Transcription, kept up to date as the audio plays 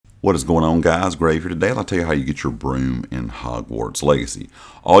What is going on, guys? Grave here today. I'll tell you how you get your broom in Hogwarts Legacy.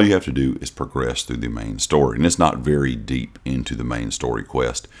 All you have to do is progress through the main story, and it's not very deep into the main story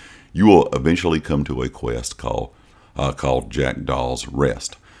quest. You will eventually come to a quest called Jackdaw's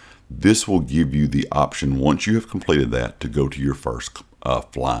Rest. This will give you the option, once you have completed that, to go to your first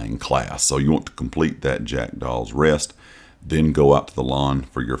flying class. So you want to complete that Jackdaw's Rest, then go out to the lawn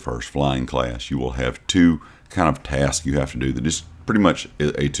for your first flying class. You will have two kind of tasks you have to do that is pretty much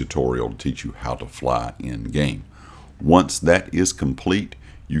a tutorial to teach you how to fly in game. Once that is complete,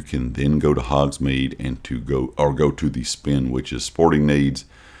 you can then go to Hogsmeade and go to the Spin Witches Sporting Needs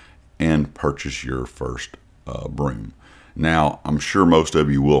and purchase your first broom. Now, I'm sure most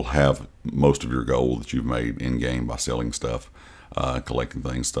of you will have most of your gold that you've made in game by selling stuff, collecting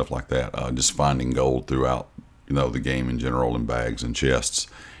things, stuff like that. Just finding gold throughout, the game in general, in bags and chests.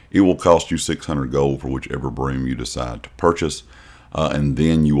 It will cost you 600 gold for whichever broom you decide to purchase. And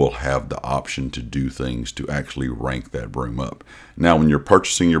then you will have the option to do things to actually rank that broom up. Now, when you're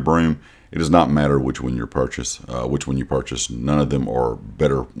purchasing your broom, it does not matter which one you purchase. None of them are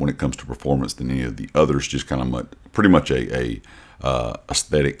better when it comes to performance than any of the others. Just kind of pretty much a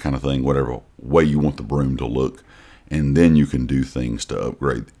aesthetic kind of thing, whatever way you want the broom to look. And then you can do things to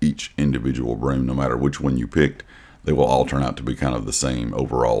upgrade each individual broom, no matter which one you picked. They will all turn out to be kind of the same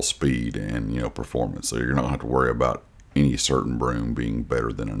overall speed and performance. So you're not going to have to worry about any certain broom being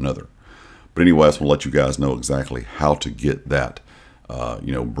better than another. But anyway, I just want to let you guys know exactly how to get that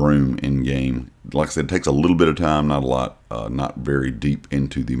broom in game. Like I said, it takes a little bit of time, not a lot, not very deep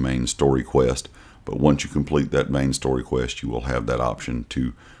into the main story quest. But once you complete that main story quest, you will have that option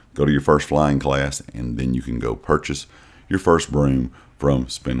to go to your first flying class, and then you can go purchase your first broom from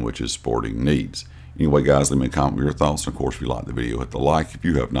Spin Witches Sporting Needs. Anyway, guys, leave me a comment with your thoughts. And of course, if you like the video, hit the like. If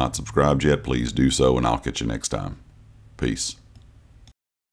you have not subscribed yet, please do so, and I'll catch you next time. Peace.